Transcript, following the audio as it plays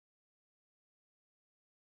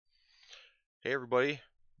Hey everybody,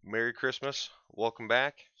 Merry Christmas. Welcome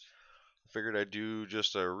back. I figured I'd do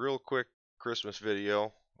just a real quick Christmas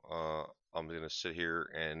video. I'm going to sit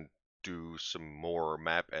here and do some more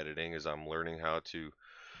map editing as I'm learning how to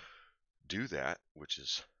do that, which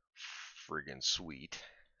is friggin' sweet.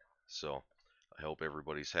 So I hope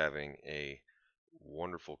everybody's having a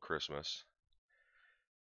wonderful Christmas.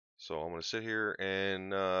 So I'm going to sit here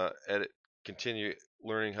and continue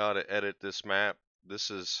learning how to edit this map.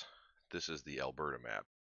 This is the Alberta map,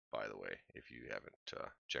 by the way, if you haven't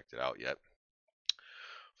checked it out yet.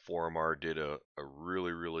 Forumar did a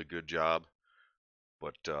really, really good job,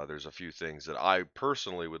 but there's a few things that I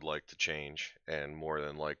personally would like to change, and more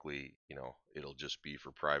than likely, it'll just be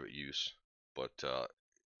for private use. But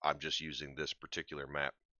I'm just using this particular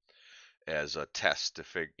map as a test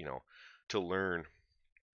to learn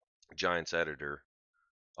Giants Editor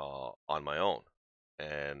on my own.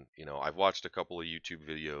 And I've watched a couple of YouTube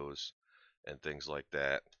videos and things like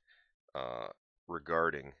that uh,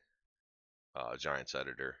 regarding Giants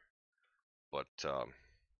Editor, but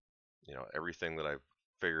everything that I've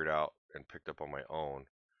figured out and picked up on my own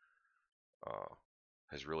uh,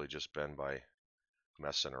 has really just been by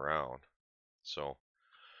messing around. So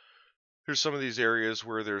there's some of these areas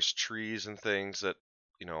where there's trees and things that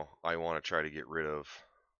I want to try to get rid of,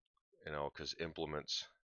 because implements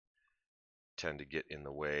tend to get in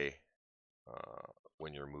the way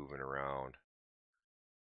when you're moving around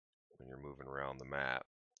the map.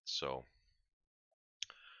 So,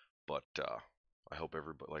 but I hope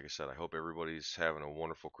everybody, like I said, I hope everybody's having a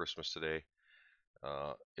wonderful Christmas today.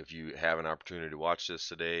 If you have an opportunity to watch this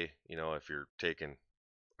today, if you're taking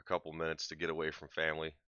a couple minutes to get away from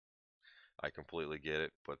family, I completely get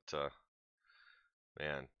it. But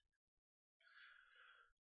man,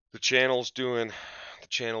 the channel's doing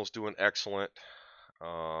excellent.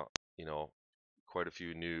 Uh, you know, quite a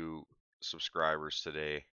few new subscribers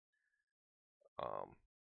today. Um,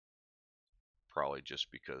 Probably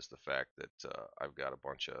just because the fact that I've got a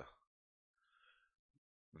bunch of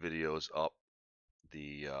videos up.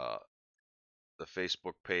 The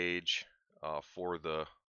Facebook page for the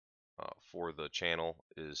channel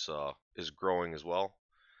is growing as well.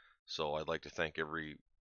 So I'd like to thank every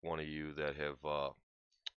one of you that have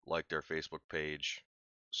liked our Facebook page,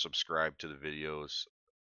 subscribed to the videos,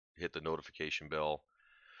 hit the notification bell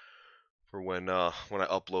for when I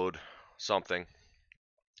upload something.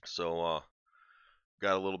 So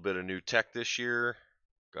got a little bit of new tech this year.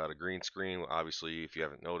 Got a green screen. Obviously, if you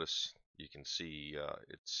haven't noticed, you can see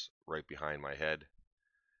it's right behind my head.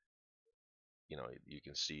 You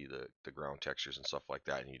can see the ground textures and stuff like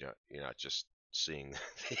that, and you're not just seeing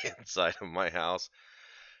the inside of my house.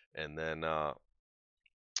 And then I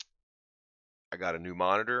got a new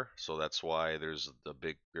monitor, so that's why there's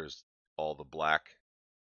all the black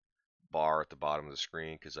bar at the bottom of the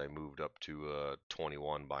screen, because I moved up to a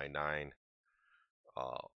 21 by 9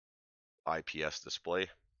 uh, IPS display.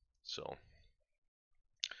 So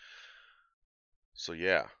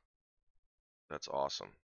yeah, that's awesome.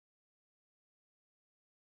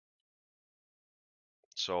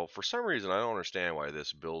 So for some reason I don't understand why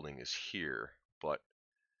this building is here, but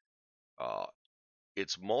uh,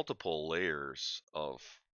 it's multiple layers of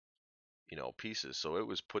pieces. So it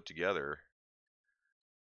was put together.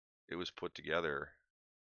 It was put together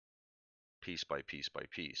piece by piece by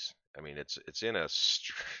piece. I mean, it's in a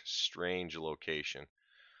strange location.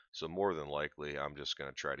 So more than likely, I'm just going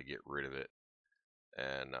to try to get rid of it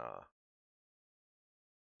and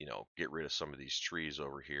get rid of some of these trees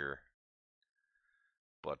over here.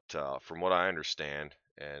 But from what I understand,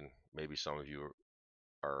 and maybe some of you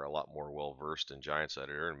are a lot more well versed in Giants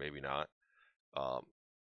Editor, and maybe not, um,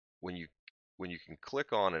 when you can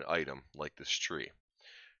click on an item like this tree,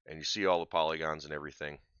 and you see all the polygons and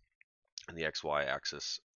everything, and the XY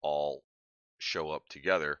axis all show up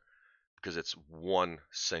together because it's one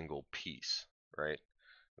single piece, right?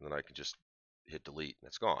 And then I can just hit delete and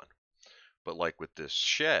it's gone. But like with this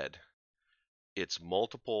shed, it's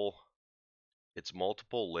multiple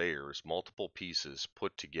layers, multiple pieces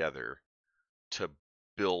put together to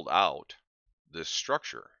build out this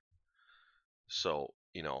structure. So,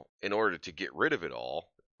 in order to get rid of it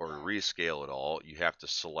all or rescale it all, you have to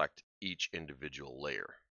select each individual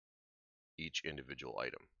layer, each individual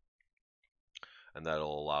item. And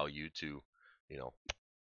that'll allow you to,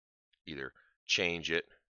 either change it,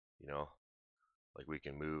 like we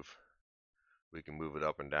can move it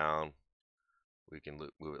up and down, we can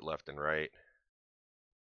move it left and right,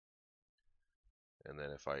 and then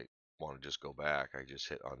if I want to just go back, I just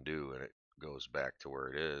hit undo and it goes back to where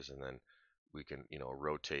it is, and then we can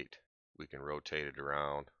rotate it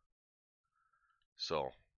around.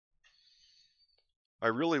 So I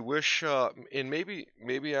really wish, and maybe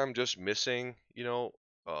I'm just missing,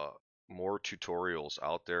 uh, more tutorials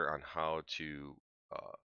out there on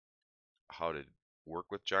uh, how to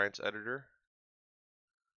work with Giants Editor.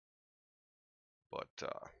 But okay,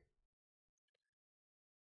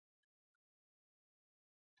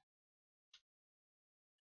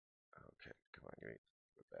 come on, give me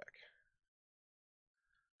it back.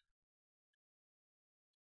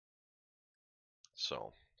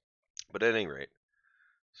 So, but at any rate,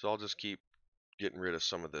 so I'll just keep getting rid of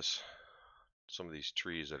some of these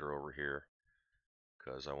trees that are over here,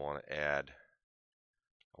 because I want to add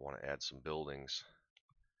some buildings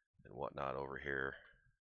and whatnot over here,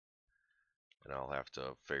 and I'll have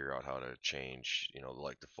to figure out how to change,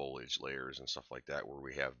 like the foliage layers and stuff like that, where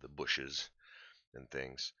we have the bushes and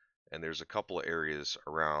things. And there's a couple of areas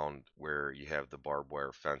around where you have the barbed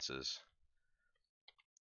wire fences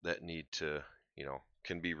that need to,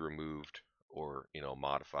 can be removed or,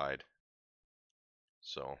 modified.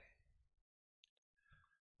 So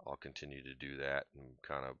I'll continue to do that and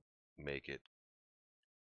kind of make it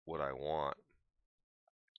what I want,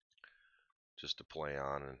 just to play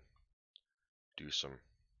on and do some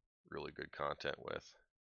really good content with.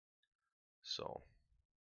 So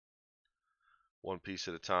one piece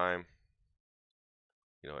at a time.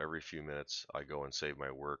 Every few minutes I go and save my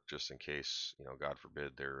work, just in case, God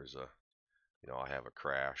forbid there is I have a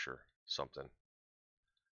crash or something.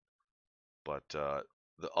 But the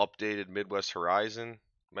updated Midwest Horizon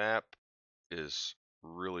map is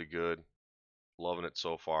really good. Loving it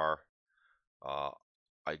so far. Uh,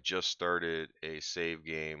 I just started a save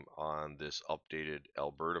game on this updated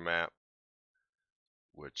Alberta map,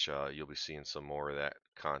 which you'll be seeing some more of that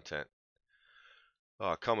content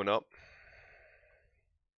coming up.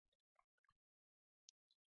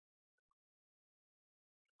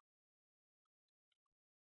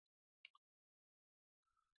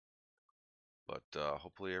 But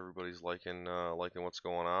hopefully everybody's liking what's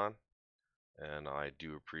going on, and I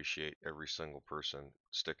do appreciate every single person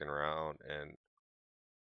sticking around and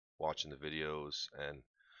watching the videos and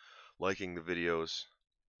liking the videos,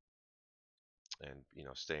 and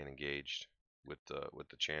staying engaged with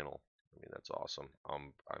the channel. I mean, that's awesome.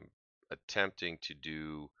 I'm attempting to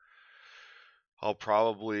do. I'll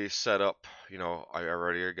probably set up. I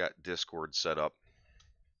already got Discord set up.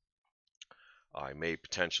 I may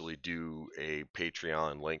potentially do a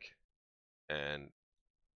Patreon link, and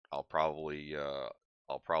I'll probably uh,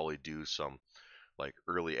 I'll probably do some like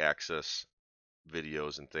early access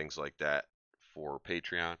videos and things like that for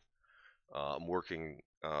Patreon. I'm working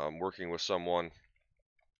with someone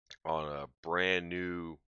on a brand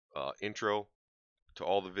new intro to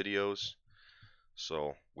all the videos,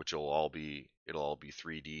 so which it'll all be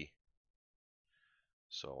 3D.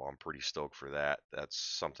 So I'm pretty stoked for that. That's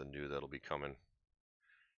something new that'll be coming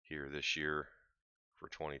here this year for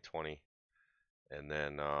 2020. And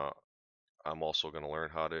then I'm also going to learn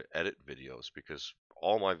how to edit videos, because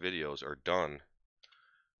all my videos are done.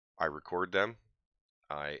 I record them,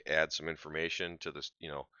 I add some information to this,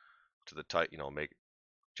 to the title,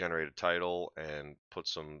 generate a title and put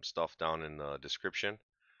some stuff down in the description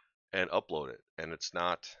and upload it. And it's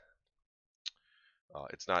not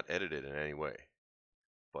edited in any way,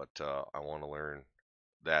 but I want to learn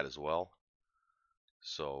that as well.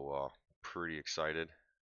 So pretty excited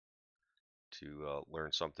to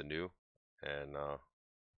learn something new, and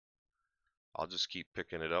I'll just keep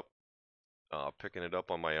picking it up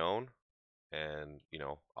on my own, and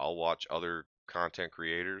I'll watch other content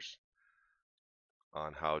creators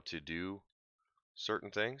on how to do certain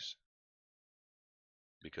things,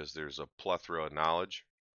 because there's a plethora of knowledge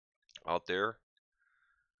out there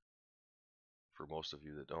for most of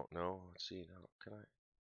you that don't know. Let's see now, can I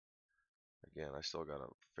again, I still gotta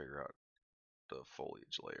figure out the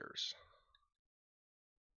foliage layers.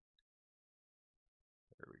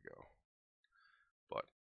 There we go. But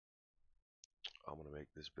I'm gonna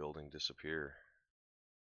make this building disappear,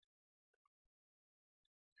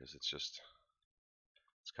 because it's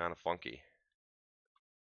kind of funky.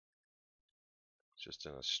 It's just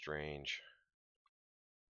in a strange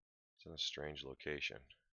location.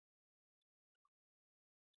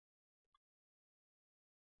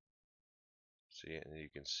 See, and you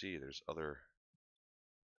can see there's other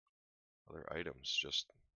items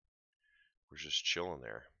we're just chilling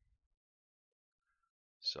there.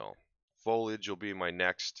 So foliage will be my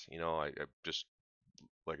next. I just,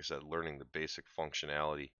 like I said, learning the basic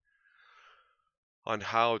functionality on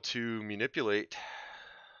how to manipulate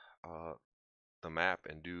uh, the map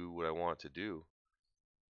and do what I want to do.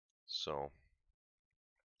 So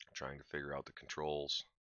trying to figure out the controls,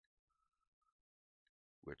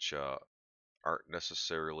 which aren't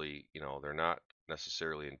necessarily, they're not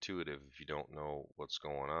necessarily intuitive if you don't know what's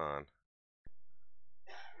going on.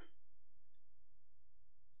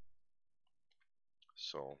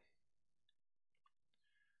 So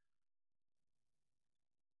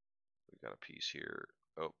we got a piece here.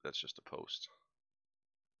 Oh, that's just a post.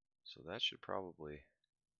 So that should probably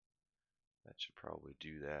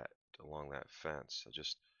do that along that fence.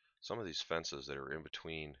 Some of these fences that are in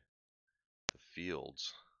between the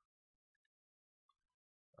fields,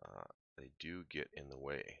 they do get in the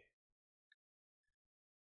way.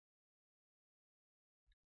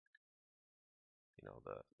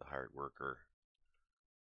 The hired worker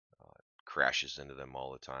crashes into them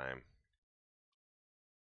all the time.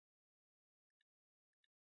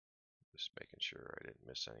 Just making sure I didn't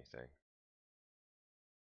miss anything.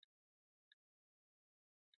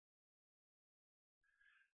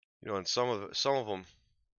 And some of them,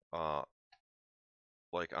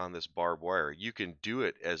 like on this barbed wire, you can do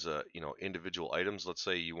it as a individual items. Let's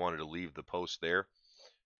say you wanted to leave the post there,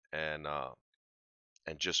 and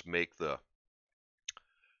just make the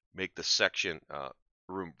section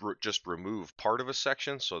just remove part of a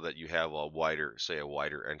section so that you have a wider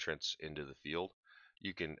entrance into the field.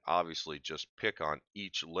 You can obviously just pick on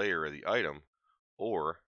each layer of the item,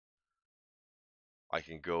 or I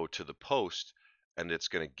can go to the post and it's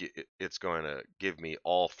going to give me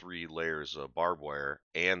all 3 layers of barbed wire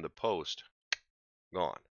and the post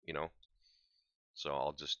gone, So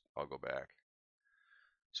I'll go back.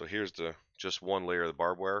 So here's just 1 layer of the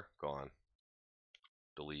barbed wire gone.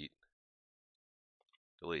 Delete.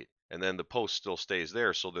 Delete. And then the post still stays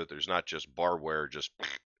there so that there's not just barbed wire just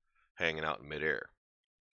hanging out in midair.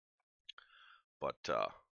 But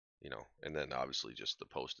and then obviously just the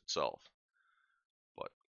post itself.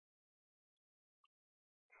 But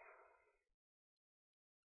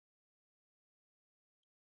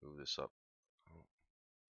move this up. Oh,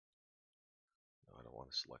 no, I don't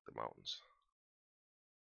want to select the mountains.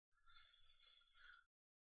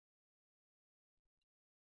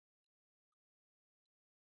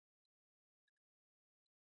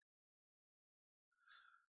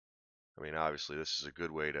 I mean, obviously this is a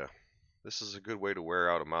good way to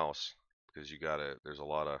wear out a mouse, because there's a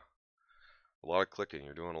lot of clicking.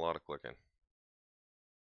 You're doing a lot of clicking.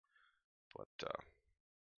 But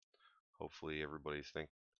hopefully everybody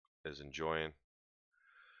is enjoying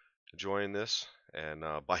this. And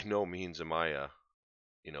by no means am I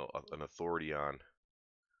an authority on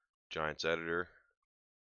Giants Editor.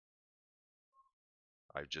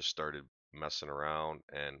 I've just started messing around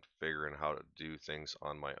and figuring how to do things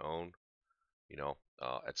on my own.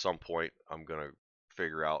 At some point I'm gonna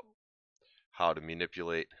figure out how to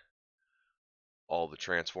manipulate all the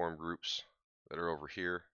transform groups that are over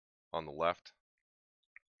here on the left.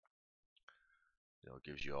 It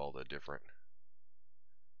gives you all the different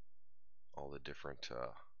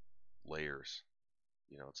layers.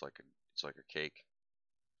 It's like a cake.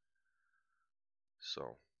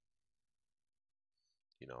 So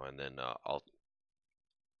and then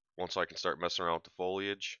once I can start messing around with the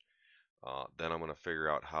foliage, then I'm going to figure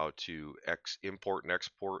out how to import and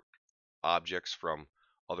export objects from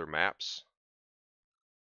other maps,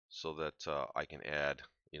 so that I can add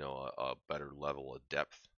a better level of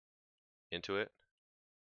depth into it.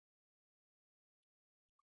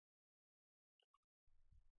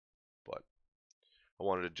 But I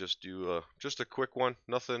wanted to just do just a quick one,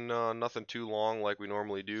 nothing too long like we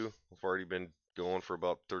normally do. We've already been going for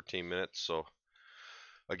about 13 minutes, so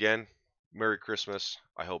again, Merry Christmas.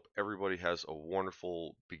 I hope everybody has a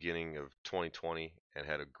wonderful beginning of 2020 and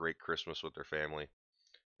had a great Christmas with their family.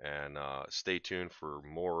 And stay tuned for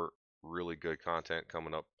more really good content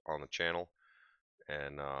coming up on the channel.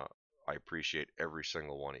 And I appreciate every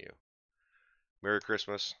single one of you. Merry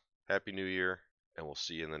Christmas, Happy New Year, and we'll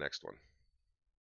see you in the next one.